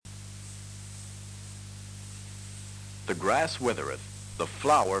The grass withereth, the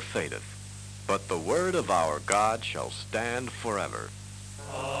flower fadeth, but the word of our God shall stand forever.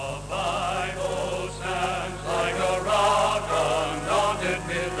 The Bible stands like a rock undaunted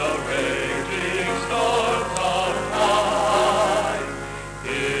mid the raging storms of life.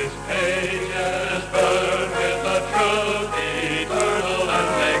 His pages burn with the truth eternal, and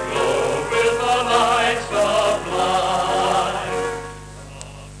they glow with the lights of life.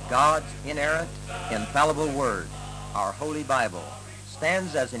 God's inerrant, infallible Word, our Holy Bible,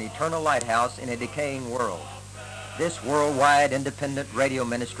 stands as an eternal lighthouse in a decaying world. This worldwide independent radio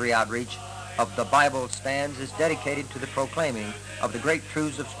ministry outreach of the Bible Stands is dedicated to the proclaiming of the great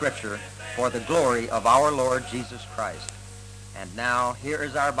truths of Scripture for the glory of our Lord Jesus Christ. And now, here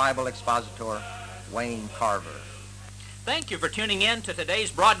is our Bible expositor, Wayne Carver. Thank you for tuning in to today's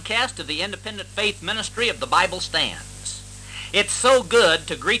broadcast of the Independent Faith Ministry of the Bible Stands. It's so good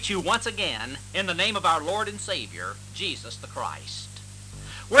to greet you once again in the name of our Lord and Savior, Jesus the Christ.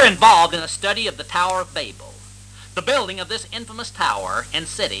 We're involved in a study of the Tower of Babel. The building of this infamous tower and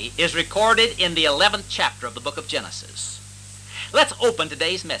city is recorded in the 11th chapter of the book of Genesis. Let's open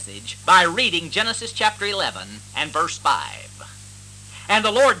today's message by reading Genesis chapter 11 and verse 5. And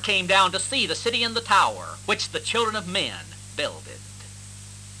the Lord came down to see the city and the tower, which the children of men builded.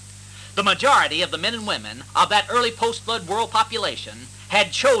 The majority of the men and women of that early post-flood world population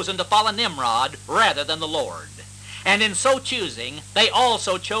had chosen to follow Nimrod rather than the Lord. And in so choosing, they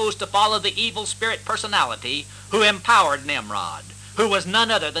also chose to follow the evil spirit personality who empowered Nimrod, who was none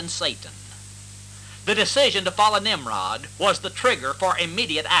other than Satan. The decision to follow Nimrod was the trigger for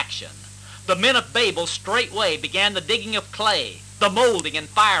immediate action. The men of Babel straightway began the digging of clay, the molding and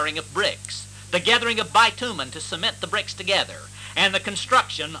firing of bricks, the gathering of bitumen to cement the bricks together, and the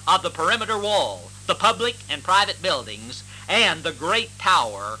construction of the perimeter wall, the public and private buildings, and the great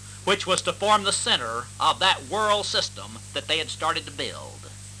tower, which was to form the center of that world system that they had started to build.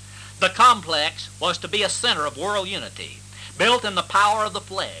 The complex was to be a center of world unity, built in the power of the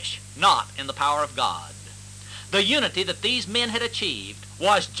flesh, not in the power of God. The unity that these men had achieved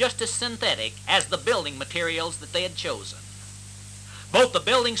was just as synthetic as the building materials that they had chosen. Both the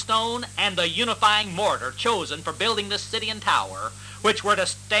building stone and the unifying mortar chosen for building this city and tower, which were to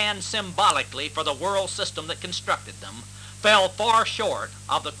stand symbolically for the world system that constructed them, fell far short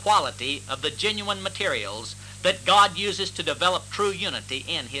of the quality of the genuine materials that God uses to develop true unity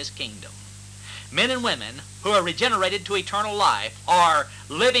in His kingdom. Men and women who are regenerated to eternal life are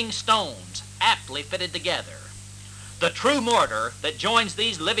living stones aptly fitted together. The true mortar that joins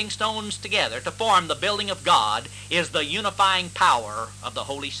these living stones together to form the building of God is the unifying power of the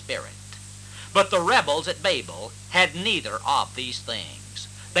Holy Spirit. But the rebels at Babel had neither of these things.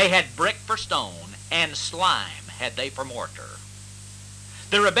 They had brick for stone, and slime had they for mortar.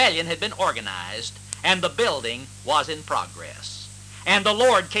 The rebellion had been organized, and the building was in progress. And the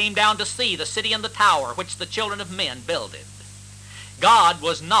Lord came down to see the city and the tower which the children of men builded. God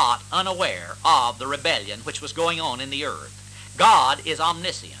was not unaware of the rebellion which was going on in the earth. God is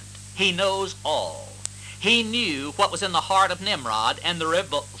omniscient. He knows all. He knew what was in the heart of Nimrod and the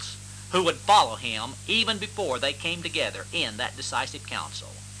rebels who would follow him even before they came together in that decisive council.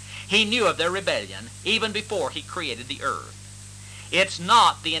 He knew of their rebellion even before He created the earth. It's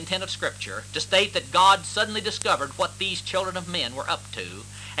not the intent of Scripture to state that God suddenly discovered what these children of men were up to,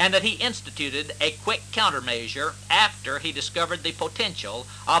 and that He instituted a quick countermeasure after He discovered the potential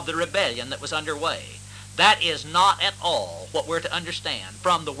of the rebellion that was underway. That is not at all what we're to understand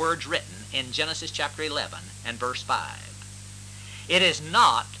from the words written in Genesis chapter 11 and verse 5. It is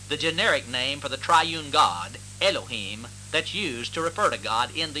not the generic name for the triune God, Elohim, that's used to refer to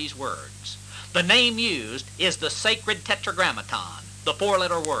God in these words. The name used is the sacred tetragrammaton, the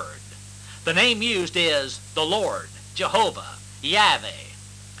four-letter word. The name used is the Lord, Jehovah, Yahweh.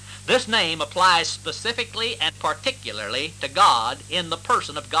 This name applies specifically and particularly to God in the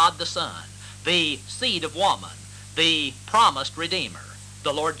person of God the Son, the seed of woman, the promised Redeemer,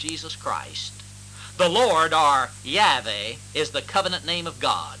 the Lord Jesus Christ. The Lord, or Yahweh, is the covenant name of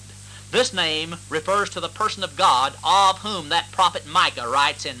God. This name refers to the person of God, of whom that prophet Micah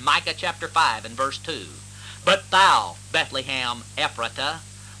writes in Micah chapter 5 and verse 2. But thou, Bethlehem Ephratah,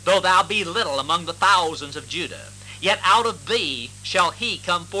 though thou be little among the thousands of Judah, yet out of thee shall he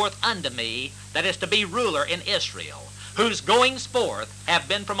come forth unto me, that is to be ruler in Israel, whose goings forth have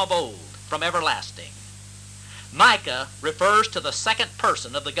been from of old, from everlasting. Micah refers to the second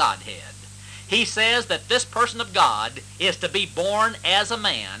person of the Godhead. He says that this person of God is to be born as a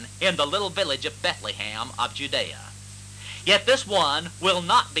man in the little village of Bethlehem of Judea. Yet this one will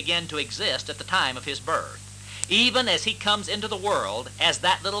not begin to exist at the time of his birth. Even as he comes into the world as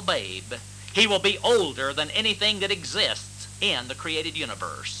that little babe, He will be older than anything that exists in the created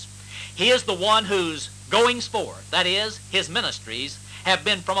universe. He is the one whose goings forth, that is, his ministries, have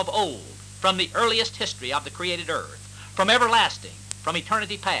been from of old, from the earliest history of the created earth, from everlasting, from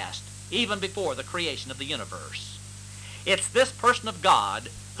eternity past, even before the creation of the universe. It's this person of God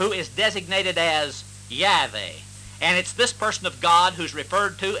who is designated as Yahweh, and it's this person of God who's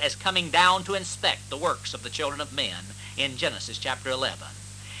referred to as coming down to inspect the works of the children of men in Genesis chapter 11.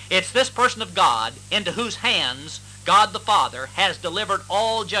 It's this person of God into whose hands God the Father has delivered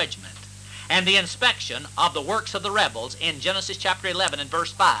all judgment, and the inspection of the works of the rebels in Genesis chapter 11 and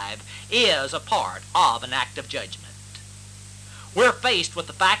verse 5 is a part of an act of judgment. We're faced with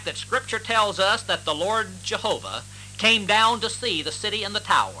the fact that Scripture tells us that the Lord Jehovah came down to see the city and the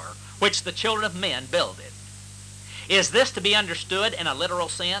tower which the children of men builded. Is this to be understood in a literal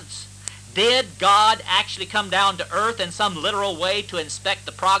sense? Did God actually come down to earth in some literal way to inspect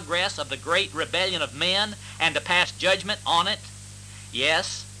the progress of the great rebellion of men and to pass judgment on it?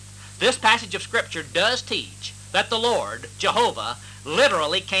 Yes. This passage of Scripture does teach that the Lord, Jehovah,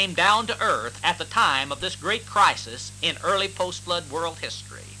 literally came down to earth at the time of this great crisis in early post-flood world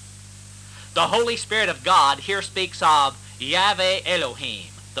history. The Holy Spirit of God here speaks of Yahweh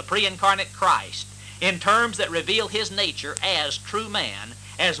Elohim, the pre-incarnate Christ, in terms that reveal his nature as true man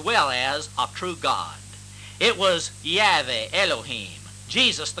as well as a true God. It was Yahweh Elohim,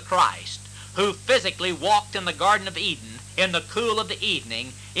 Jesus the Christ, who physically walked in the Garden of Eden in the cool of the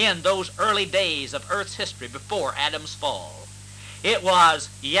evening in those early days of earth's history before Adam's fall. It was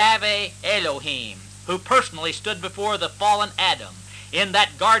Yahweh Elohim who personally stood before the fallen Adam in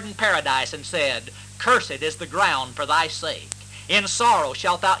that garden paradise and said, "Cursed is the ground for thy sake. In sorrow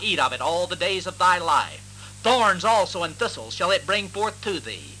shalt thou eat of it all the days of thy life. Thorns also and thistles shall it bring forth to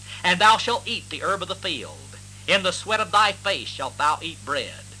thee, and thou shalt eat the herb of the field. In the sweat of thy face shalt thou eat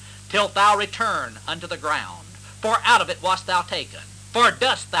bread, till thou return unto the ground. For out of it wast thou taken. For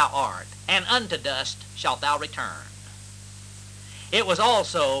dust thou art, and unto dust shalt thou return." It was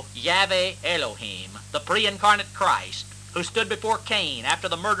also Yahweh Elohim, the pre-incarnate Christ, who stood before Cain after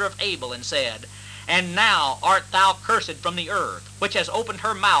the murder of Abel and said, "And now art thou cursed from the earth, which has opened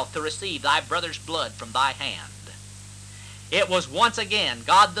her mouth to receive thy brother's blood from thy hand." It was once again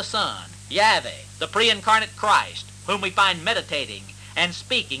God the Son, Yahweh, the pre-incarnate Christ, whom we find meditating and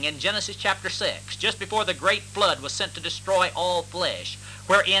speaking in Genesis chapter 6, just before the great flood was sent to destroy all flesh,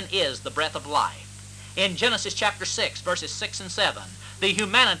 wherein is the breath of life. In Genesis chapter 6, verses 6 and 7, the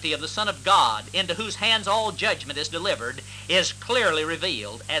humanity of the Son of God, into whose hands all judgment is delivered, is clearly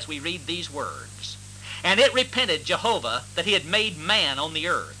revealed as we read these words. "And it repented Jehovah that he had made man on the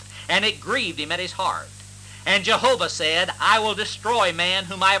earth, and it grieved him at his heart. And Jehovah said, I will destroy man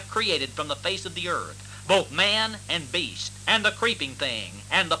whom I have created from the face of the earth, both man and beast, and the creeping thing,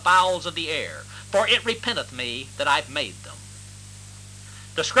 and the fowls of the air, for it repenteth me that I've made them."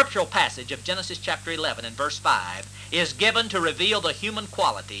 The scriptural passage of Genesis chapter 11 and verse 5 is given to reveal the human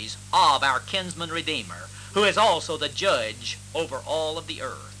qualities of our kinsman Redeemer, who is also the judge over all of the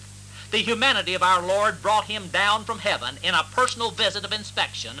earth. The humanity of our Lord brought him down from heaven in a personal visit of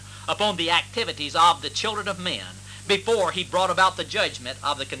inspection upon the activities of the children of men before he brought about the judgment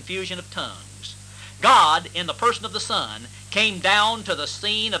of the confusion of tongues. God, in the person of the Son, came down to the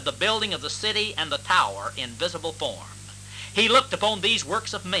scene of the building of the city and the tower in visible form. He looked upon these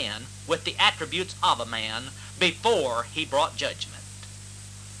works of men with the attributes of a man before he brought judgment.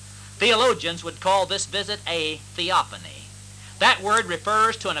 Theologians would call this visit a theophany. That word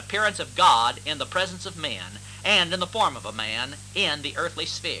refers to an appearance of God in the presence of men and in the form of a man in the earthly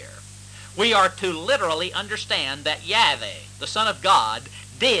sphere. We are to literally understand that Yahweh, the Son of God,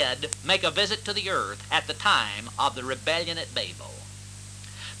 did make a visit to the earth at the time of the rebellion at Babel.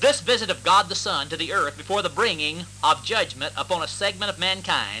 This visit of God the Son to the earth before the bringing of judgment upon a segment of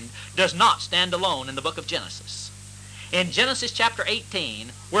mankind does not stand alone in the book of Genesis. In Genesis chapter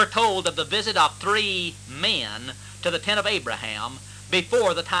 18, we're told of the visit of 3 men to the tent of Abraham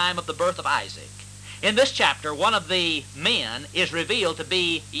before the time of the birth of Isaac. In this chapter, one of the men is revealed to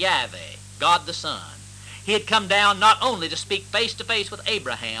be Yahweh, God the Son. He had come down not only to speak face to face with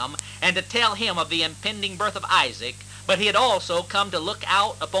Abraham and to tell him of the impending birth of Isaac, but he had also come to look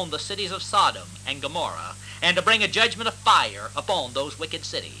out upon the cities of Sodom and Gomorrah and to bring a judgment of fire upon those wicked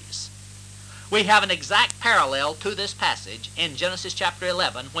cities. We have an exact parallel to this passage in Genesis chapter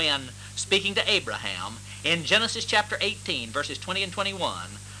 11 when, speaking to Abraham, in Genesis chapter 18, verses 20 and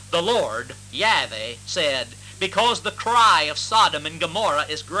 21, the Lord, Yahweh, said, "Because the cry of Sodom and Gomorrah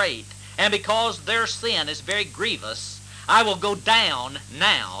is great, and because their sin is very grievous, I will go down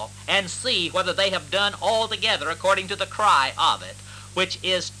now and see whether they have done altogether according to the cry of it. which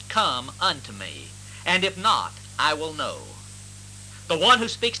is come unto me? And if not, I will know. The one who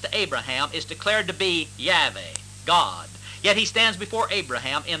speaks to Abraham is declared to be Yahweh, God. Yet he stands before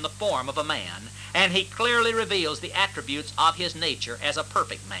Abraham in the form of a man, and he clearly reveals the attributes of his nature as a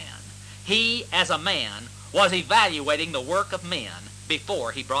perfect man. He, as a man, was evaluating the work of men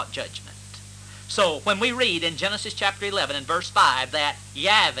before he brought judgment. So when we read in Genesis chapter 11 and verse 5 that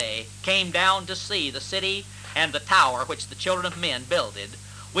Yahweh came down to see the city and the tower which the children of men builded,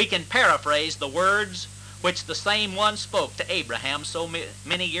 we can paraphrase the words which the same one spoke to Abraham so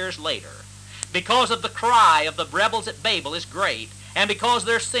many years later. Because of the cry of the rebels at Babel is great, and because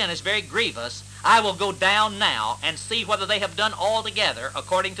their sin is very grievous, I will go down now and see whether they have done altogether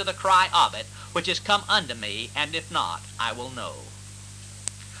according to the cry of it, which is come unto me, and if not, I will know.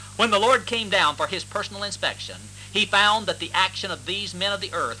 When the Lord came down for his personal inspection, he found that the action of these men of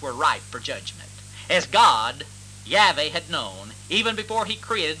the earth were ripe for judgment. As God, Yahweh, had known, even before he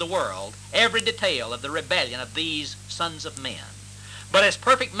created the world, every detail of the rebellion of these sons of men. But as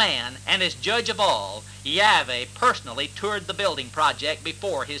perfect man and as judge of all, Yahweh personally toured the building project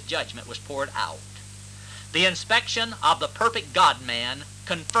before his judgment was poured out. The inspection of the perfect God-man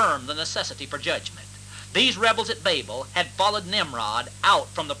confirmed the necessity for judgment. These rebels at Babel had followed Nimrod out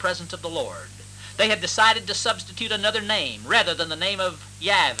from the presence of the Lord. They had decided to substitute another name rather than the name of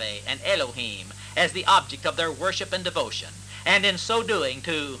Yahweh and Elohim as the object of their worship and devotion, and in so doing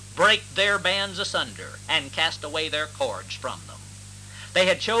to break their bands asunder and cast away their cords from them. They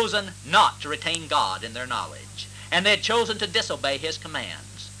had chosen not to retain God in their knowledge, and they had chosen to disobey his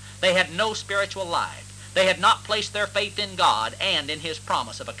commands. They had no spiritual life. They had not placed their faith in God and in his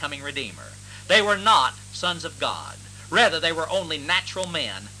promise of a coming Redeemer. They were not sons of God. Rather, they were only natural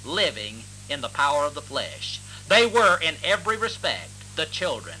men living in the power of the flesh. They were, in every respect, the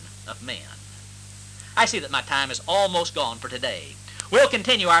children of men. I see that my time is almost gone for today. We'll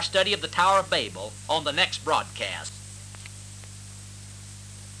continue our study of the Tower of Babel on the next broadcast.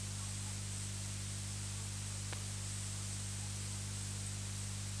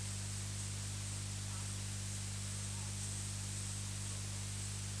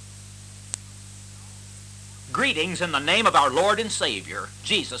 Greetings in the name of our Lord and Savior,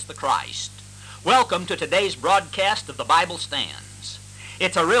 Jesus the Christ. Welcome to today's broadcast of the Bible Stands.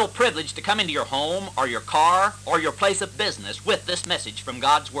 It's a real privilege to come into your home or your car or your place of business with this message from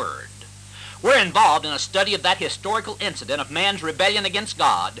God's Word. We're involved in a study of that historical incident of man's rebellion against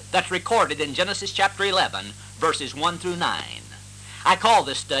God that's recorded in Genesis chapter 11, verses 1 through 9. I call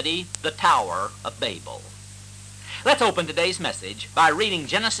this study the Tower of Babel. Let's open today's message by reading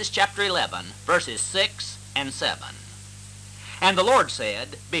Genesis chapter 11, verses 6 and 7. And the Lord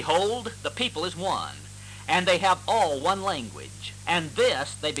said, Behold, the people is one, and they have all one language. And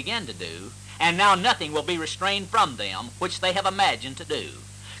this they began to do, and now nothing will be restrained from them, which they have imagined to do.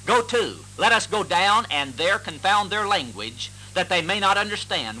 Go to, let us go down, and there confound their language, that they may not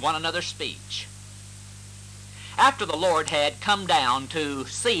understand one another's speech. After the Lord had come down to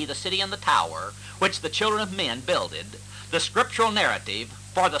see the city and the tower, which the children of men builded, the scriptural narrative,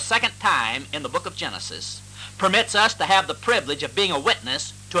 for the second time in the book of Genesis, permits us to have the privilege of being a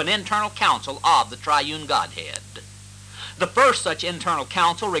witness to an internal council of the triune Godhead. The first such internal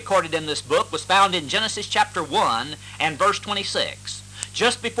council recorded in this book was found in Genesis chapter 1 and verse 26,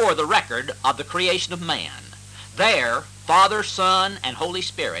 just before the record of the creation of man. There, Father, Son, and Holy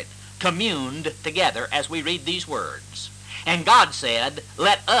Spirit communed together as we read these words. And God said,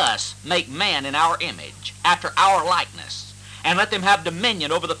 Let us make man in our image, after our likeness, and let them have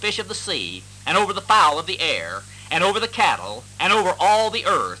dominion over the fish of the sea, and over the fowl of the air, and over the cattle, and over all the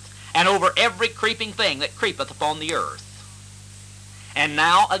earth, and over every creeping thing that creepeth upon the earth. And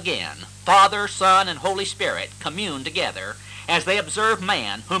now again, Father, Son, and Holy Spirit commune together as they observe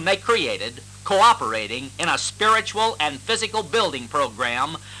man, whom they created, cooperating in a spiritual and physical building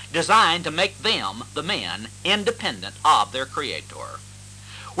program designed to make them, the men, independent of their Creator.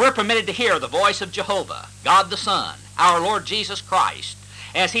 We're permitted to hear the voice of Jehovah, God the Son, our Lord Jesus Christ,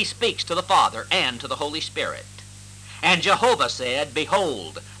 as he speaks to the Father and to the Holy Spirit. And Jehovah said,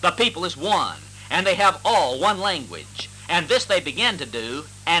 Behold, the people is one, and they have all one language. And this they began to do,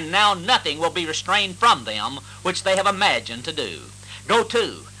 and now nothing will be restrained from them, which they have imagined to do. Go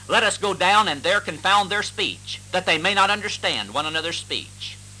to, let us go down, and there confound their speech, that they may not understand one another's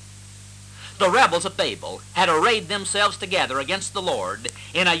speech. The rebels of Babel had arrayed themselves together against the Lord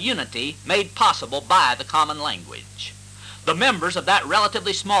in a unity made possible by the common language. The members of that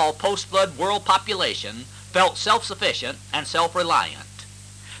relatively small post-flood world population felt self-sufficient and self-reliant.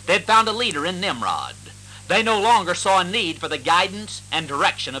 They'd found a leader in Nimrod. They no longer saw a need for the guidance and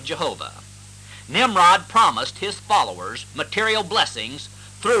direction of Jehovah. Nimrod promised his followers material blessings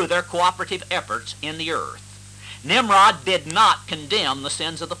through their cooperative efforts in the earth. Nimrod did not condemn the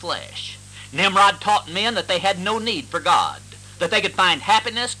sins of the flesh. Nimrod taught men that they had no need for God, that they could find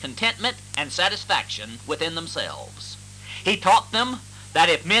happiness, contentment, and satisfaction within themselves. He taught them that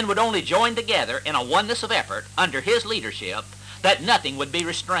if men would only join together in a oneness of effort under his leadership, that nothing would be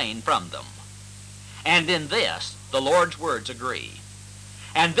restrained from them. And in this, the Lord's words agree.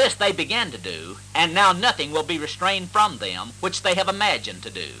 And this they began to do, and now nothing will be restrained from them which they have imagined to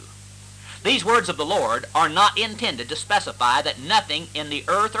do. These words of the Lord are not intended to specify that nothing in the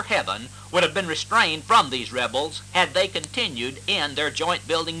earth or heaven would have been restrained from these rebels had they continued in their joint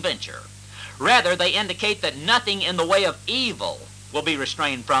building venture. Rather, they indicate that nothing in the way of evil will be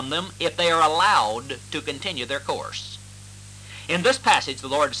restrained from them if they are allowed to continue their course. In this passage, the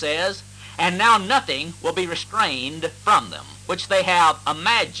Lord says, "And now nothing will be restrained from them, which they have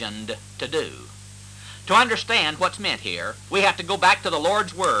imagined to do." To understand what's meant here, we have to go back to the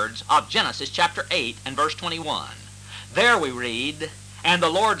Lord's words of Genesis chapter 8 and verse 21. There we read, "And the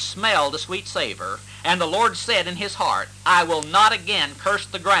Lord smelled a sweet savor, and the Lord said in his heart, I will not again curse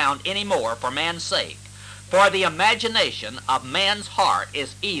the ground any more for man's sake, for the imagination of man's heart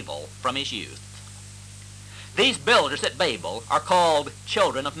is evil from his youth." These builders at Babel are called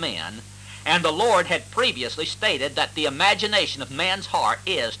children of men, and the Lord had previously stated that the imagination of man's heart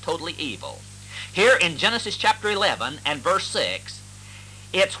is totally evil. Here in Genesis chapter 11 and verse 6,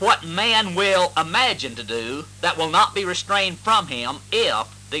 it's what man will imagine to do that will not be restrained from him if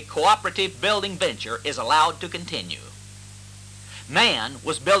the cooperative building venture is allowed to continue. Man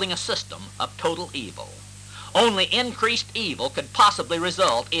was building a system of total evil. Only increased evil could possibly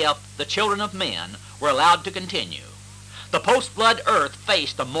result if the children of men were allowed to continue. The post-flood earth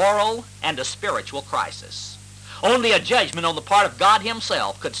faced a moral and a spiritual crisis. Only a judgment on the part of God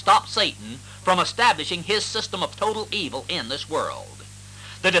himself could stop Satan from establishing his system of total evil in this world.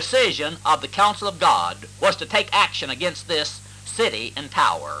 The decision of the council of God was to take action against this city and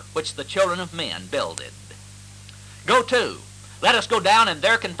tower which the children of men builded. Go to. Let us go down and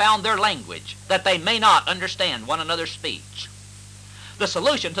there confound their language, that they may not understand one another's speech. The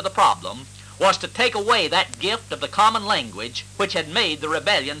solution to the problem was to take away that gift of the common language which had made the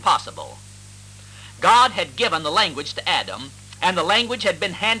rebellion possible. God had given the language to Adam, and the language had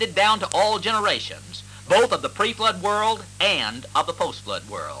been handed down to all generations, both of the pre-flood world and of the post-flood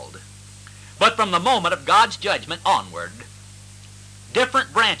world. But from the moment of God's judgment onward,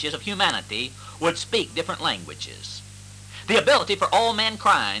 different branches of humanity would speak different languages. The ability for all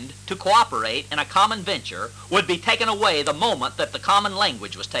mankind to cooperate in a common venture would be taken away the moment that the common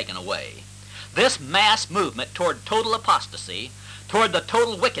language was taken away. This mass movement toward total apostasy, toward the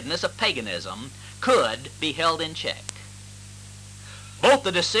total wickedness of paganism, could be held in check. Both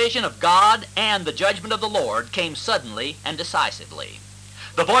the decision of God and the judgment of the Lord came suddenly and decisively.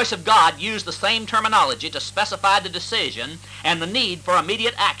 The voice of God used the same terminology to specify the decision and the need for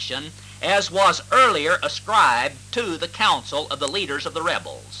immediate action as was earlier ascribed to the council of the leaders of the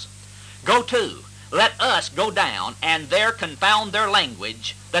rebels. Go to, let us go down and there confound their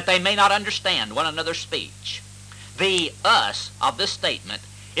language, that they may not understand one another's speech. The us of this statement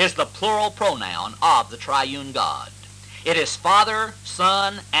is the plural pronoun of the triune God. It is Father,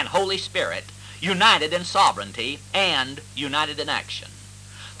 Son, and Holy Spirit, united in sovereignty and united in action.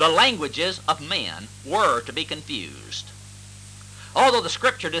 The languages of men were to be confused. Although the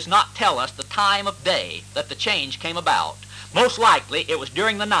Scripture does not tell us the time of day that the change came about, most likely it was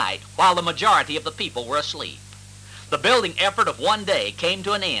during the night while the majority of the people were asleep. The building effort of one day came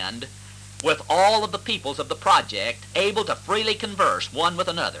to an end with all of the peoples of the project able to freely converse one with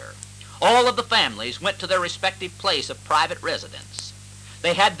another. All of the families went to their respective place of private residence.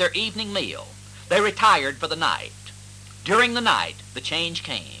 They had their evening meal. They retired for the night. During the night, the change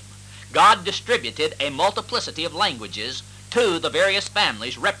came. God distributed a multiplicity of languages to the various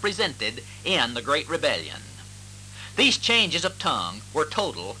families represented in the Great Rebellion. These changes of tongue were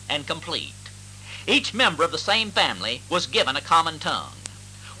total and complete. Each member of the same family was given a common tongue.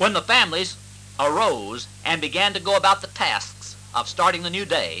 When the families arose and began to go about the tasks of starting the new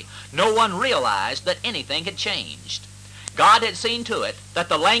day, no one realized that anything had changed. God had seen to it that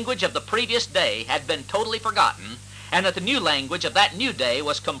the language of the previous day had been totally forgotten, and that the new language of that new day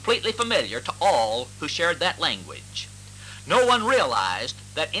was completely familiar to all who shared that language. No one realized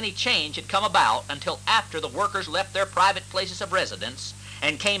that any change had come about until after the workers left their private places of residence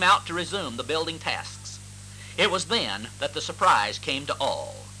and came out to resume the building tasks. It was then that the surprise came to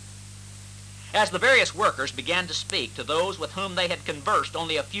all. As the various workers began to speak to those with whom they had conversed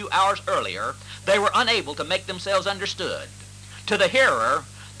only a few hours earlier, they were unable to make themselves understood. To the hearer,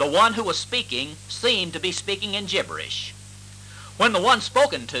 the one who was speaking seemed to be speaking in gibberish. When the one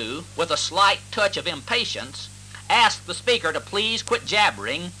spoken to, with a slight touch of impatience, asked the speaker to please quit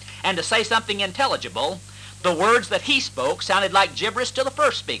jabbering and to say something intelligible, the words that he spoke sounded like gibberish to the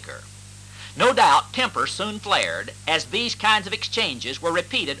first speaker. No doubt temper soon flared as these kinds of exchanges were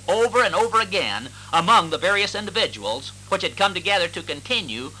repeated over and over again among the various individuals which had come together to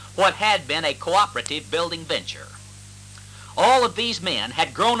continue what had been a cooperative building venture. All of these men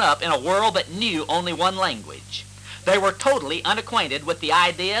had grown up in a world that knew only one language. They were totally unacquainted with the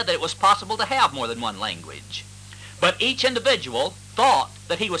idea that it was possible to have more than one language. But each individual thought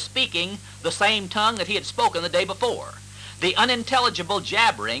that he was speaking the same tongue that he had spoken the day before. The unintelligible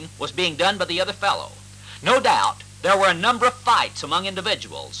jabbering was being done by the other fellow. No doubt there were a number of fights among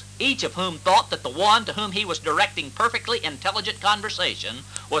individuals, each of whom thought that the one to whom he was directing perfectly intelligent conversation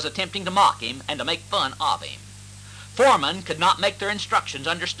was attempting to mock him and to make fun of him. Foremen could not make their instructions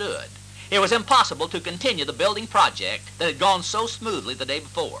understood. It was impossible to continue the building project that had gone so smoothly the day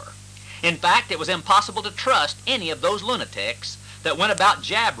before. In fact, it was impossible to trust any of those lunatics that went about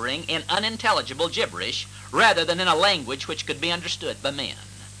jabbering in unintelligible gibberish rather than in a language which could be understood by men.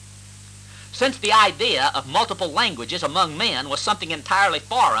 Since the idea of multiple languages among men was something entirely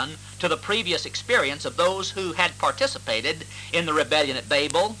foreign to the previous experience of those who had participated in the rebellion at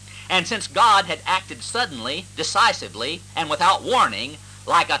Babel, and since God had acted suddenly, decisively, and without warning,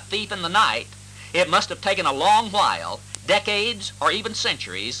 like a thief in the night, it must have taken a long while, decades or even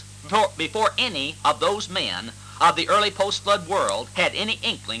centuries, before any of those men of the early post-flood world had any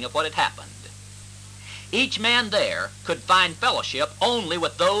inkling of what had happened. Each man there could find fellowship only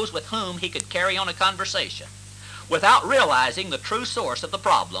with those with whom he could carry on a conversation. Without realizing the true source of the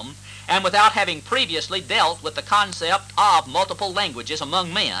problem, and without having previously dealt with the concept of multiple languages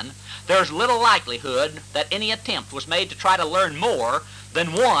among men, there's little likelihood that any attempt was made to try to learn more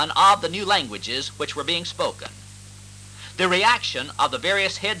than one of the new languages which were being spoken. The reaction of the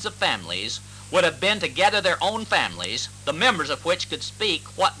various heads of families would have been to gather their own families, the members of which could speak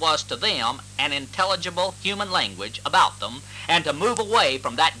what was to them an intelligible human language about them, and to move away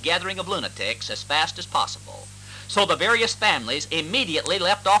from that gathering of lunatics as fast as possible. So the various families immediately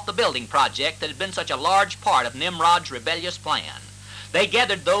left off the building project that had been such a large part of Nimrod's rebellious plan. They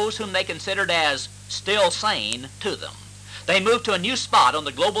gathered those whom they considered as still sane to them. They moved to a new spot on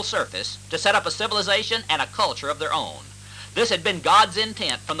the global surface to set up a civilization and a culture of their own. This had been God's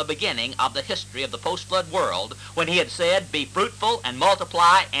intent from the beginning of the history of the post-flood world, when he had said, "Be fruitful and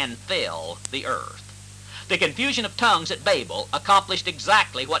multiply and fill the earth." The confusion of tongues at Babel accomplished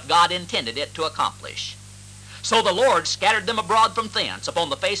exactly what God intended it to accomplish. So the Lord scattered them abroad from thence upon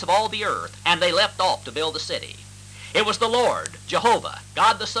the face of all the earth, and they left off to build the city. It was the Lord, Jehovah,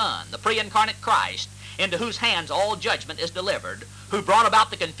 God the Son, the pre-incarnate Christ, into whose hands all judgment is delivered, who brought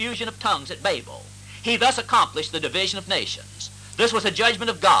about the confusion of tongues at Babel. He thus accomplished the division of nations. This was a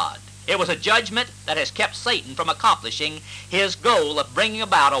judgment of God. It was a judgment that has kept Satan from accomplishing his goal of bringing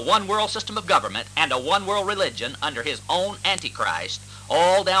about a one-world system of government and a one-world religion under his own Antichrist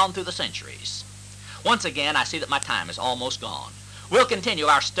all down through the centuries. Once again, I see that my time is almost gone. We'll continue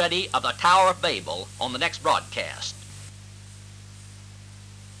our study of the Tower of Babel on the next broadcast.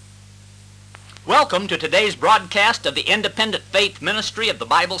 Welcome to today's broadcast of the Independent Faith Ministry of the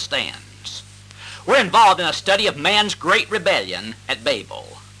Bible Stands. We're involved in a study of man's great rebellion at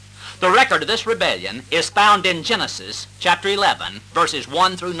Babel. The record of this rebellion is found in Genesis chapter 11, verses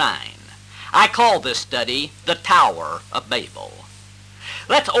 1 through 9. I call this study the Tower of Babel.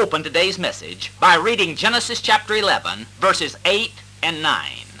 Let's open today's message by reading Genesis chapter 11, verses 8 and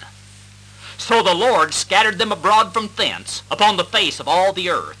 9. So the Lord scattered them abroad from thence upon the face of all the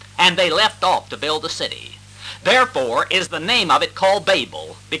earth, and they left off to build the city. Therefore is the name of it called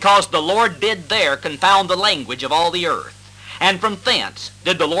Babel, because the Lord did there confound the language of all the earth. And from thence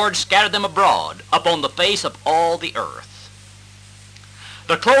did the Lord scatter them abroad upon the face of all the earth.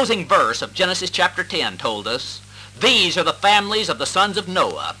 The closing verse of Genesis chapter 10 told us, "These are the families of the sons of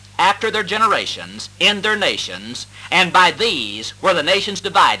Noah, after their generations, in their nations, and by these were the nations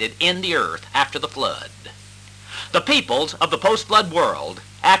divided in the earth after the flood." The peoples of the post-flood world,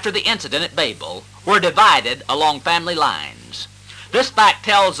 after the incident at Babel, were divided along family lines. This fact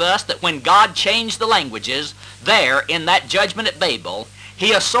tells us that when God changed the languages there in that judgment at Babel,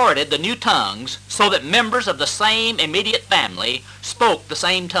 he assorted the new tongues so that members of the same immediate family spoke the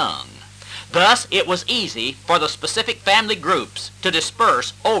same tongue. Thus, it was easy for the specific family groups to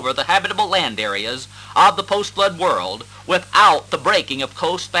disperse over the habitable land areas of the post-flood world without the breaking of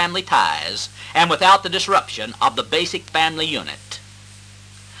close family ties and without the disruption of the basic family unit.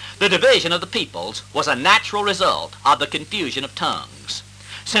 The division of the peoples was a natural result of the confusion of tongues.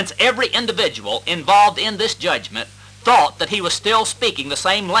 Since every individual involved in this judgment thought that he was still speaking the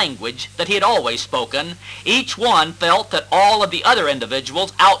same language that he had always spoken, each one felt that all of the other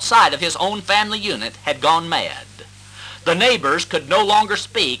individuals outside of his own family unit had gone mad. The neighbors could no longer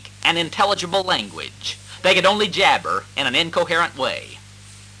speak an intelligible language. They could only jabber in an incoherent way.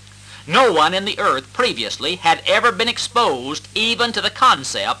 No one in the earth previously had ever been exposed even to the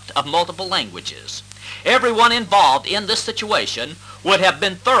concept of multiple languages. Everyone involved in this situation would have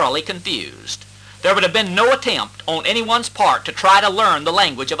been thoroughly confused. There would have been no attempt on anyone's part to try to learn the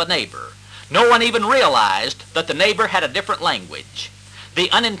language of a neighbor. No one even realized that the neighbor had a different language. The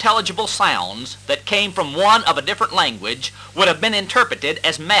unintelligible sounds that came from one of a different language would have been interpreted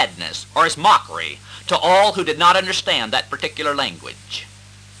as madness or as mockery to all who did not understand that particular language.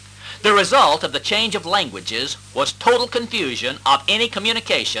 The result of the change of languages was total confusion of any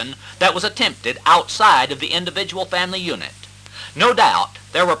communication that was attempted outside of the individual family unit. No doubt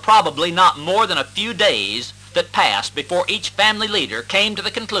there were probably not more than a few days that passed before each family leader came to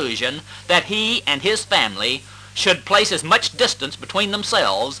the conclusion that he and his family should place as much distance between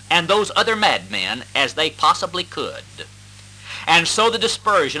themselves and those other madmen as they possibly could. And so the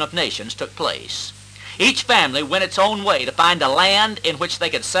dispersion of nations took place. Each family went its own way to find a land in which they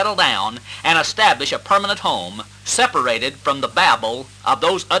could settle down and establish a permanent home, separated from the babble of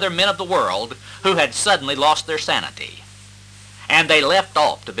those other men of the world who had suddenly lost their sanity. And they left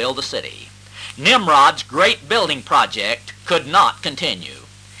off to build a city. Nimrod's great building project could not continue.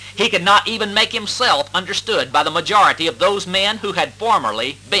 He could not even make himself understood by the majority of those men who had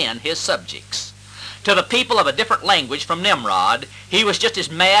formerly been his subjects. To the people of a different language from Nimrod, he was just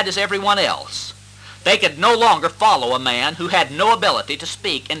as mad as everyone else. They could no longer follow a man who had no ability to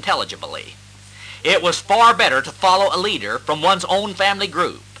speak intelligibly. It was far better to follow a leader from one's own family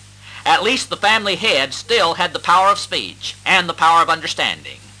group. At least the family head still had the power of speech and the power of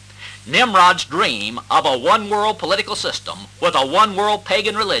understanding. Nimrod's dream of a one-world political system with a one-world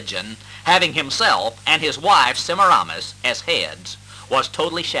pagan religion, having himself and his wife Semiramis as heads, was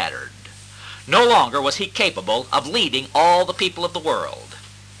totally shattered. No longer was he capable of leading all the people of the world.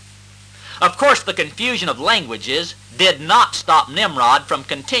 Of course, the confusion of languages did not stop Nimrod from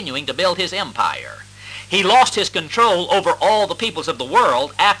continuing to build his empire. He lost his control over all the peoples of the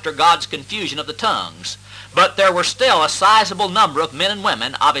world after God's confusion of the tongues. But there were still a sizable number of men and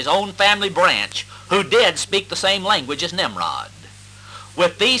women of his own family branch who did speak the same language as Nimrod.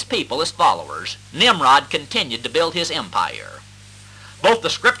 With these people as followers, Nimrod continued to build his empire. Both the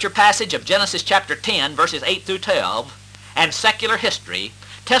scripture passage of Genesis chapter 10, verses 8 through 12, and secular history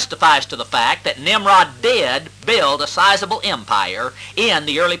testifies to the fact that Nimrod did build a sizable empire in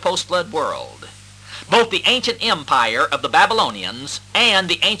the early post-flood world. Both the ancient empire of the Babylonians and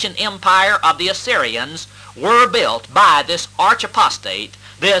the ancient empire of the Assyrians were built by this arch-apostate,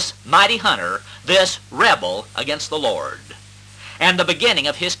 this mighty hunter, this rebel against the Lord. And the beginning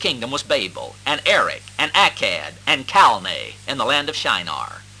of his kingdom was Babel, and Erech, and Akkad, and Calneh in the land of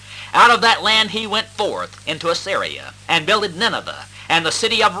Shinar. Out of that land he went forth into Assyria, and builded Nineveh, and the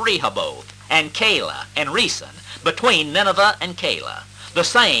city of Rehoboth, and Calah, and Resen, between Nineveh and Calah. The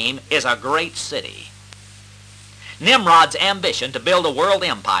same is a great city. Nimrod's ambition to build a world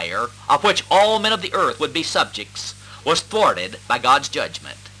empire, of which all men of the earth would be subjects, was thwarted by God's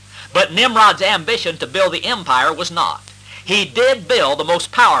judgment. But Nimrod's ambition to build the empire was not. He did build the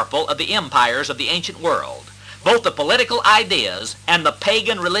most powerful of the empires of the ancient world. Both the political ideas and the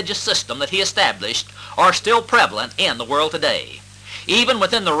pagan religious system that he established are still prevalent in the world today. Even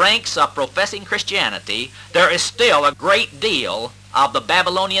within the ranks of professing Christianity, there is still a great deal of the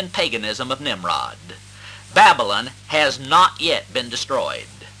Babylonian paganism of Nimrod. Babylon has not yet been destroyed.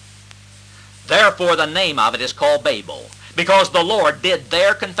 Therefore the name of it is called Babel, because the Lord did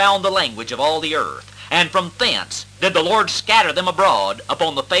there confound the language of all the earth, and from thence did the Lord scatter them abroad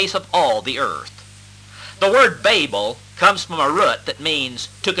upon the face of all the earth. The word Babel comes from a root that means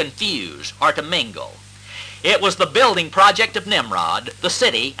to confuse or to mingle. It was the building project of Nimrod, the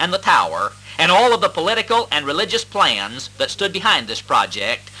city and the tower, and all of the political and religious plans that stood behind this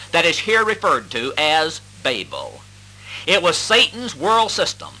project that is here referred to as Babel. It was Satan's world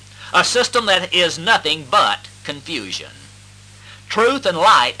system, a system that is nothing but confusion. Truth and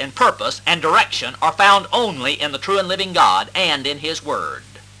light and purpose and direction are found only in the true and living God and in His Word.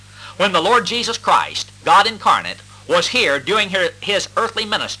 When the Lord Jesus Christ, God incarnate, was here during His earthly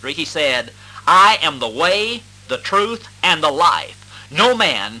ministry, He said, "I am the way, the truth, and the life. No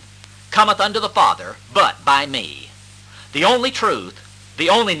man cometh unto the Father but by me." The only truth, the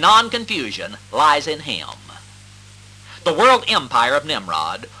only non-confusion lies in Him. The world empire of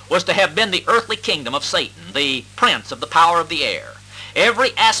Nimrod was to have been the earthly kingdom of Satan, the prince of the power of the air.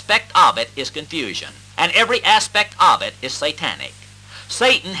 Every aspect of it is confusion, and every aspect of it is satanic.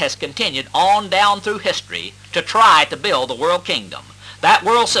 Satan has continued on down through history to try to build the world kingdom, that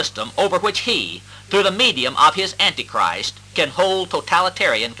world system over which he, through the medium of his Antichrist, can hold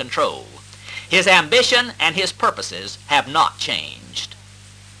totalitarian control. His ambition and his purposes have not changed.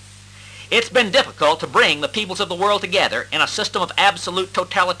 It's been difficult to bring the peoples of the world together in a system of absolute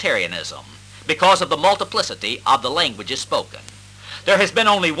totalitarianism because of the multiplicity of the languages spoken. There has been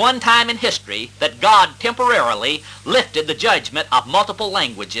only one time in history that God temporarily lifted the judgment of multiple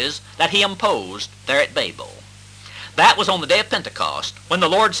languages that he imposed there at Babel. That was on the day of Pentecost, when the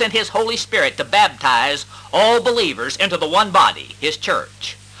Lord sent his Holy Spirit to baptize all believers into the one body, his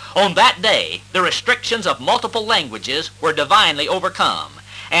church. On that day, the restrictions of multiple languages were divinely overcome,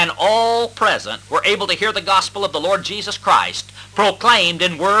 and all present were able to hear the gospel of the Lord Jesus Christ proclaimed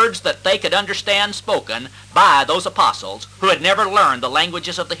in words that they could understand, spoken by those apostles who had never learned the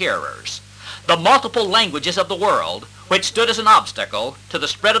languages of the hearers. The multiple languages of the world, which stood as an obstacle to the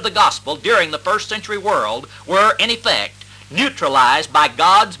spread of the gospel during the first century world, were in effect neutralized by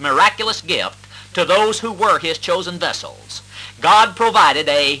God's miraculous gift to those who were his chosen vessels. God provided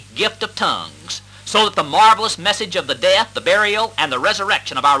a gift of tongues, so that the marvelous message of the death, the burial, and the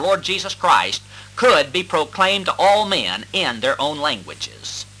resurrection of our Lord Jesus Christ could be proclaimed to all men in their own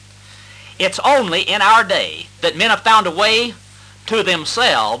languages. It's only in our day that men have found a way to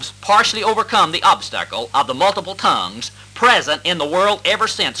themselves partially overcome the obstacle of the multiple tongues present in the world ever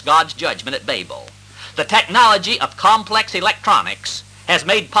since God's judgment at Babel. The technology of complex electronics has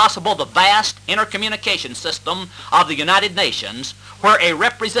made possible the vast intercommunication system of the United Nations, where a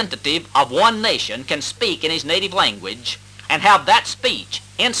representative of one nation can speak in his native language and have that speech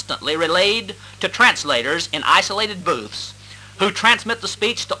instantly relayed to translators in isolated booths who transmit the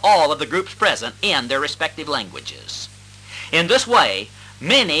speech to all of the groups present in their respective languages. In this way,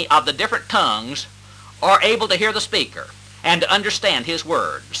 many of the different tongues are able to hear the speaker and to understand his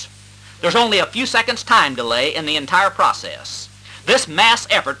words. There's only a few seconds time delay in the entire process. This mass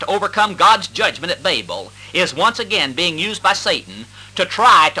effort to overcome God's judgment at Babel is once again being used by Satan to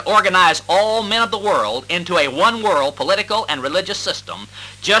try to organize all men of the world into a one-world political and religious system,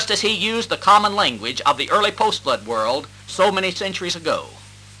 just as he used the common language of the early post-flood world so many centuries ago.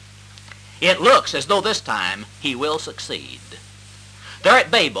 It looks as though this time he will succeed. There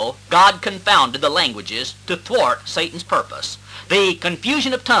at Babel, God confounded the languages to thwart Satan's purpose. The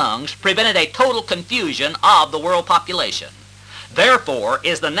confusion of tongues prevented a total confusion of the world population. Therefore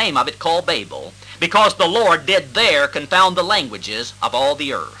is the name of it called Babel, because the Lord did there confound the languages of all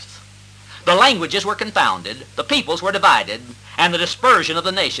the earth. The languages were confounded, the peoples were divided, and the dispersion of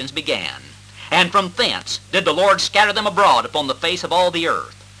the nations began. And from thence did the Lord scatter them abroad upon the face of all the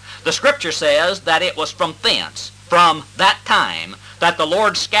earth. The Scripture says that it was from thence, from that time, that the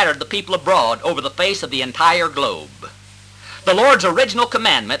Lord scattered the people abroad over the face of the entire globe. The Lord's original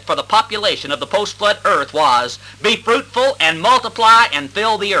commandment for the population of the post-flood earth was, "Be fruitful and multiply and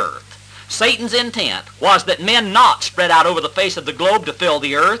fill the earth." Satan's intent was that men not spread out over the face of the globe to fill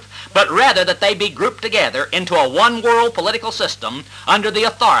the earth, but rather that they be grouped together into a one-world political system under the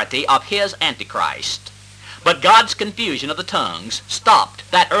authority of his Antichrist. But God's confusion of the tongues stopped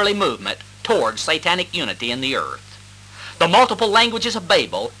that early movement towards satanic unity in the earth. The multiple languages of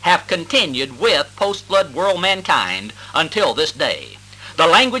Babel have continued with post-flood world mankind until this day. The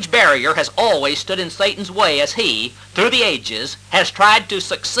language barrier has always stood in Satan's way as he, through the ages, has tried to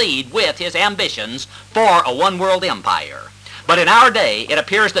succeed with his ambitions for a one-world empire. But in our day, it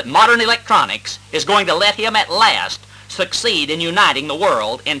appears that modern electronics is going to let him at last succeed in uniting the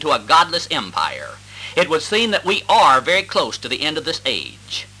world into a godless empire. It would seem that we are very close to the end of this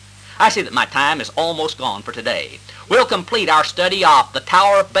age. I see that my time is almost gone for today. We'll complete our study of the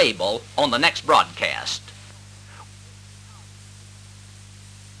Tower of Babel on the next broadcast.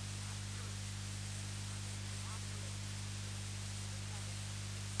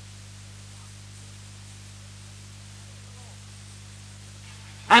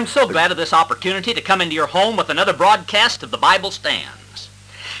 I'm so glad of this opportunity to come into your home with another broadcast of the Bible Stands.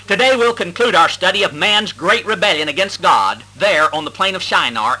 Today we'll conclude our study of man's great rebellion against God there on the plain of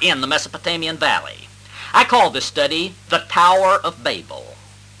Shinar in the Mesopotamian Valley. I call this study the Tower of Babel.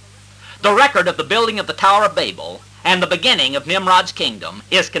 The record of the building of the Tower of Babel and the beginning of Nimrod's kingdom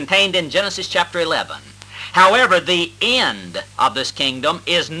is contained in Genesis chapter 11. However, the end of this kingdom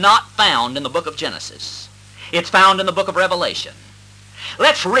is not found in the book of Genesis. It's found in the book of Revelation.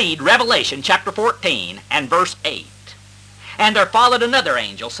 Let's read Revelation chapter 14 and verse 8. "And there followed another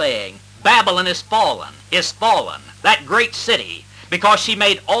angel, saying, Babylon is fallen, that great city, because she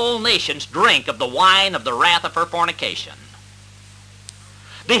made all nations drink of the wine of the wrath of her fornication."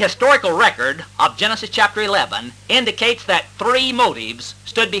 The historical record of Genesis chapter 11 indicates that three motives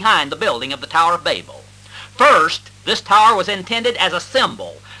stood behind the building of the Tower of Babel. First, this tower was intended as a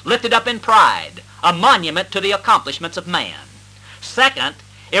symbol lifted up in pride, a monument to the accomplishments of man. Second,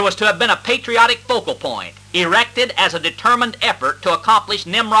 it was to have been a patriotic focal point, erected as a determined effort to accomplish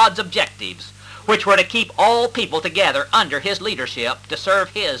Nimrod's objectives, which were to keep all people together under his leadership to serve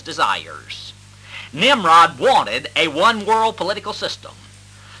his desires. Nimrod wanted a one-world political system.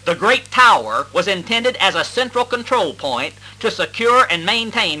 The great tower was intended as a central control point to secure and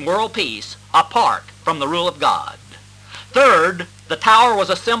maintain world peace apart from the rule of God. Third, the tower was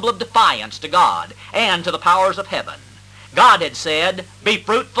a symbol of defiance to God and to the powers of heaven. God had said, "Be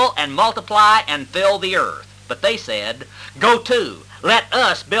fruitful and multiply and fill the earth." But they said, "Go to, let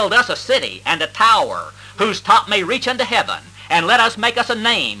us build us a city and a tower, whose top may reach unto heaven, and let us make us a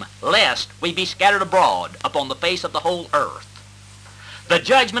name, lest we be scattered abroad upon the face of the whole earth." The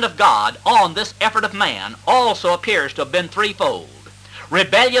judgment of God on this effort of man also appears to have been threefold.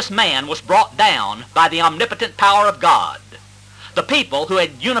 Rebellious man was brought down by the omnipotent power of God. The people who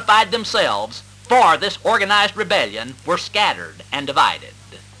had unified themselves for this organized rebellion were scattered and divided.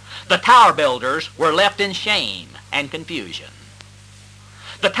 The tower builders were left in shame and confusion.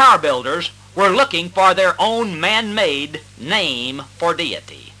 The tower builders were looking for their own man-made name for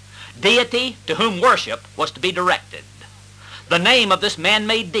deity, deity to whom worship was to be directed. The name of this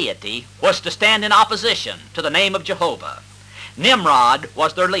man-made deity was to stand in opposition to the name of Jehovah. Nimrod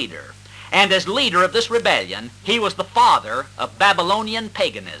was their leader, and as leader of this rebellion, he was the father of Babylonian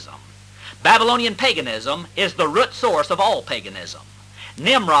paganism. Babylonian paganism is the root source of all paganism.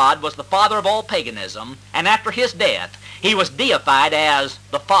 Nimrod was the father of all paganism, and after his death, he was deified as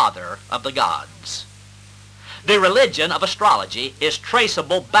the father of the gods. The religion of astrology is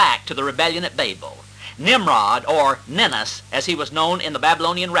traceable back to the rebellion at Babel. Nimrod, or Ninus, as he was known in the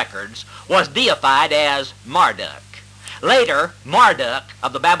Babylonian records, was deified as Marduk. Later, Marduk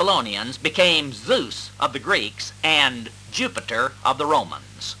of the Babylonians became Zeus of the Greeks and Jupiter of the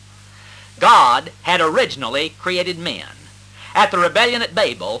Romans. God had originally created men. At the rebellion at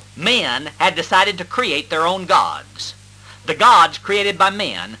Babel, men had decided to create their own gods. The gods created by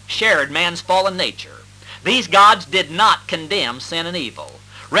men shared man's fallen nature. These gods did not condemn sin and evil.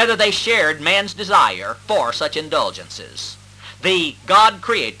 Rather, they shared man's desire for such indulgences. The God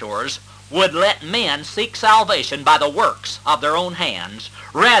creators would let men seek salvation by the works of their own hands,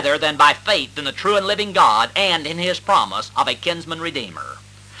 rather than by faith in the true and living God and in his promise of a kinsman redeemer.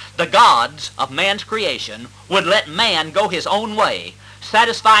 The gods of man's creation would let man go his own way,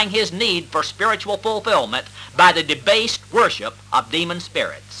 satisfying his need for spiritual fulfillment by the debased worship of demon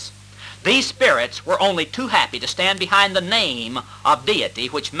spirits. These spirits were only too happy to stand behind the name of deity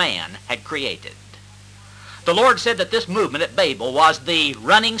which man had created. The Lord said that this movement at Babel was the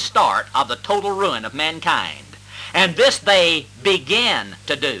running start of the total ruin of mankind. And this they began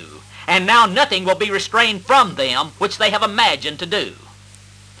to do. And now nothing will be restrained from them which they have imagined to do.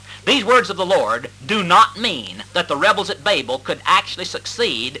 These words of the Lord do not mean that the rebels at Babel could actually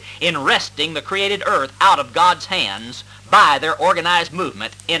succeed in wresting the created earth out of God's hands by their organized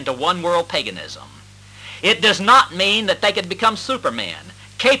movement into one-world paganism. It does not mean that they could become supermen,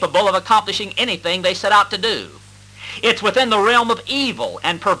 capable of accomplishing anything they set out to do. It's within the realm of evil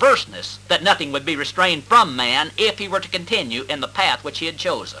and perverseness that nothing would be restrained from man if he were to continue in the path which he had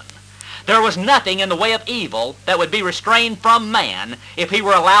chosen. There was nothing in the way of evil that would be restrained from man if he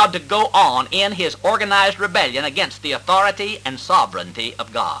were allowed to go on in his organized rebellion against the authority and sovereignty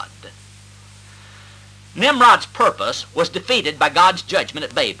of God. Nimrod's purpose was defeated by God's judgment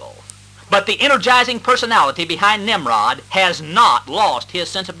at Babel. But the energizing personality behind Nimrod has not lost his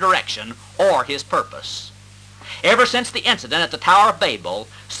sense of direction or his purpose. Ever since the incident at the Tower of Babel,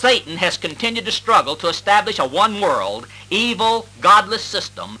 Satan has continued to struggle to establish a one-world, evil, godless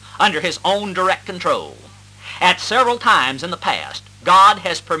system under his own direct control. At several times in the past, God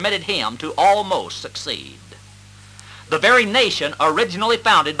has permitted him to almost succeed. The very nation originally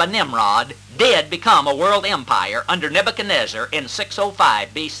founded by Nimrod did become a world empire under Nebuchadnezzar in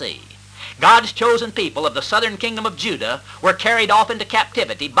 605 B.C. God's chosen people of the southern kingdom of Judah were carried off into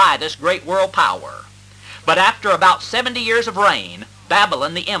captivity by this great world power. But after about 70 years of reign,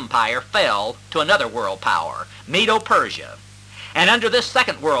 Babylon the empire fell to another world power, Medo-Persia. And under this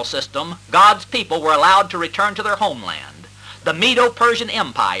second world system, God's people were allowed to return to their homeland. The Medo-Persian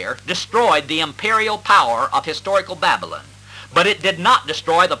Empire destroyed the imperial power of historical Babylon, but it did not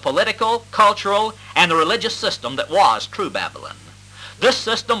destroy the political, cultural, and the religious system that was true Babylon. This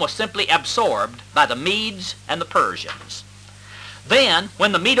system was simply absorbed by the Medes and the Persians. Then,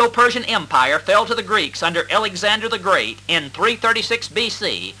 when the Medo-Persian Empire fell to the Greeks under Alexander the Great in 336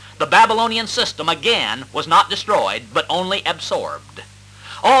 BC, the Babylonian system again was not destroyed, but only absorbed.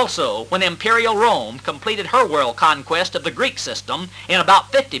 Also, when Imperial Rome completed her world conquest of the Greek system in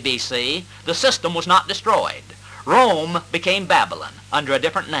about 50 BC, the system was not destroyed. Rome became Babylon under a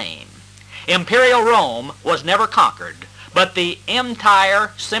different name. Imperial Rome was never conquered, but the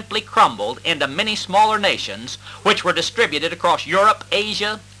empire simply crumbled into many smaller nations which were distributed across Europe,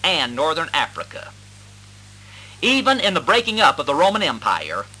 Asia, and northern Africa. Even in the breaking up of the Roman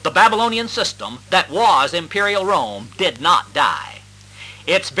Empire, the Babylonian system that was Imperial Rome did not die.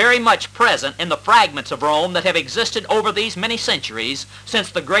 It's very much present in the fragments of Rome that have existed over these many centuries since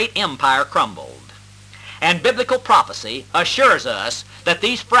the great empire crumbled. And biblical prophecy assures us that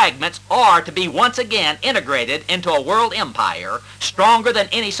these fragments are to be once again integrated into a world empire stronger than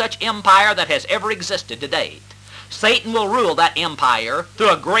any such empire that has ever existed to date. Satan will rule that empire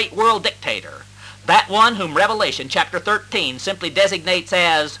through a great world dictator, that one whom Revelation chapter 13 simply designates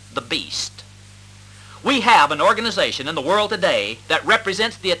as the beast. We have an organization in the world today that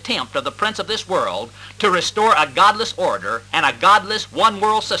represents the attempt of the prince of this world to restore a godless order and a godless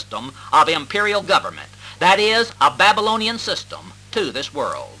one-world system of imperial government. That is, a Babylonian system to this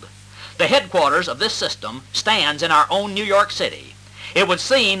world. The headquarters of this system stands in our own New York City. It would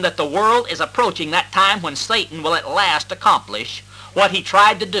seem that the world is approaching that time when Satan will at last accomplish what he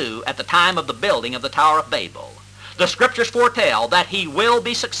tried to do at the time of the building of the Tower of Babel. The Scriptures foretell that he will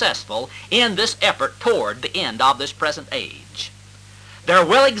be successful in this effort toward the end of this present age. There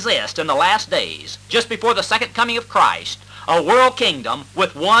will exist in the last days, just before the second coming of Christ, a world kingdom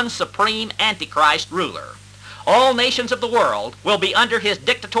with one supreme Antichrist ruler. All nations of the world will be under his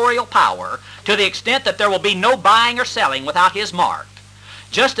dictatorial power to the extent that there will be no buying or selling without his mark.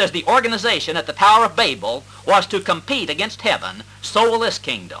 Just as the organization at the Tower of Babel was to compete against heaven, so will this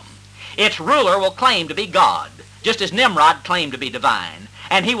kingdom. Its ruler will claim to be God, just as Nimrod claimed to be divine,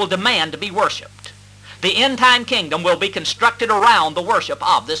 and he will demand to be worshipped. The end-time kingdom will be constructed around the worship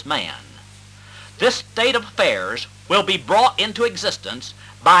of this man. This state of affairs will be brought into existence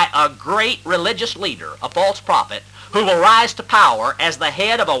by a great religious leader, a false prophet, who will rise to power as the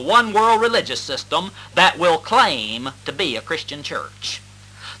head of a one-world religious system that will claim to be a Christian church.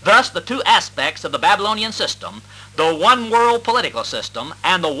 Thus, the two aspects of the Babylonian system, the one-world political system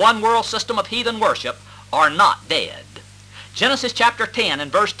and the one-world system of heathen worship, are not dead. Genesis chapter 10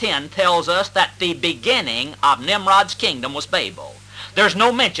 and verse 10 tells us that the beginning of Nimrod's kingdom was Babel. There's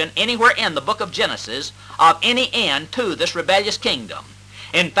no mention anywhere in the book of Genesis of any end to this rebellious kingdom.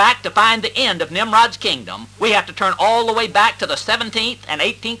 In fact, to find the end of Nimrod's kingdom, we have to turn all the way back to the 17th and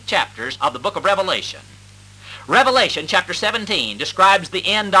 18th chapters of the book of Revelation. Revelation chapter 17 describes the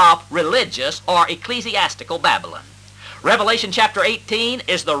end of religious or ecclesiastical Babylon. Revelation chapter 18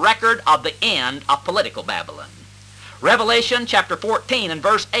 is the record of the end of political Babylon. Revelation chapter 14 and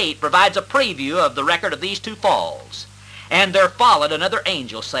verse 8 provides a preview of the record of these two falls. And there followed another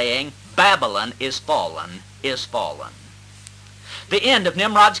angel saying, Babylon is fallen, is fallen. The end of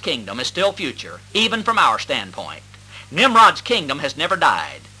Nimrod's kingdom is still future, even from our standpoint. Nimrod's kingdom has never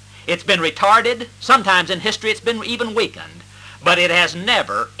died. It's been retarded, sometimes in history it's been even weakened, but it has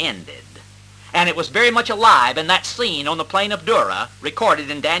never ended. And it was very much alive in that scene on the plain of Dura,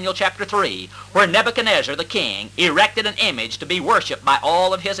 recorded in Daniel chapter 3, where Nebuchadnezzar the king erected an image to be worshipped by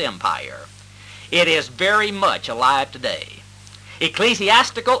all of his empire. It is very much alive today.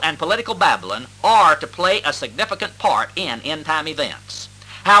 Ecclesiastical and political Babylon are to play a significant part in end-time events.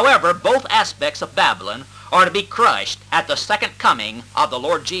 However, both aspects of Babylon are to be crushed at the second coming of the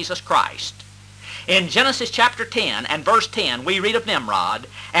Lord Jesus Christ. In Genesis chapter 10 and verse 10, we read of Nimrod,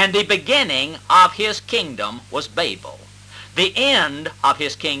 and the beginning of his kingdom was Babel. The end of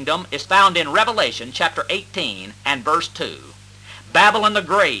his kingdom is found in Revelation chapter 18 and verse 2. Babylon the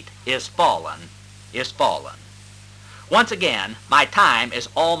Great is fallen, is fallen. Once again, my time is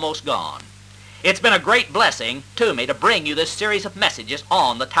almost gone. It's been a great blessing to me to bring you this series of messages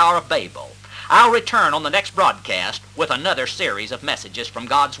on the Tower of Babel. I'll return on the next broadcast with another series of messages from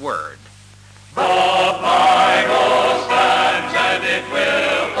God's Word. The Bible stands and it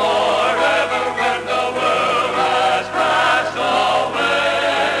will forever when the world has passed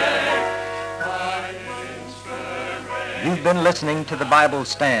away. You've been listening to The Bible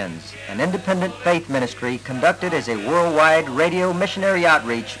Stands, an independent faith ministry conducted as a worldwide radio missionary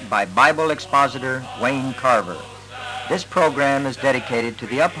outreach by Bible expositor Wayne Carver. This program is dedicated to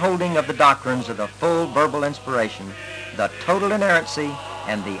the upholding of the doctrines of the full verbal inspiration, the total inerrancy,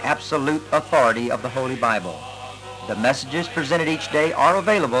 and the absolute authority of the Holy Bible. The messages presented each day are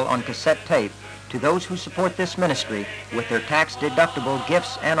available on cassette tape to those who support this ministry with their tax-deductible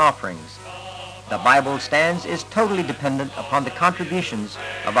gifts and offerings. The Bible Stands is totally dependent upon the contributions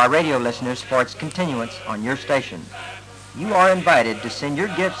of our radio listeners for its continuance on your station. You are invited to send your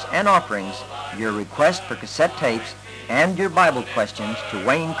gifts and offerings, your request for cassette tapes, and your Bible questions to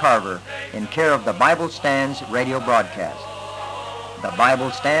Wayne Carver in care of the Bible Stands radio broadcast. The Bible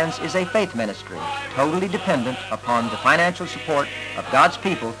Stands is a faith ministry totally dependent upon the financial support of God's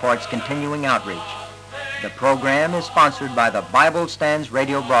people for its continuing outreach. The program is sponsored by the Bible Stands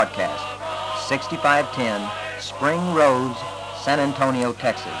radio broadcast, 6510 Spring Road, San Antonio,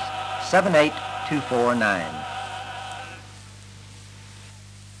 Texas, 78249.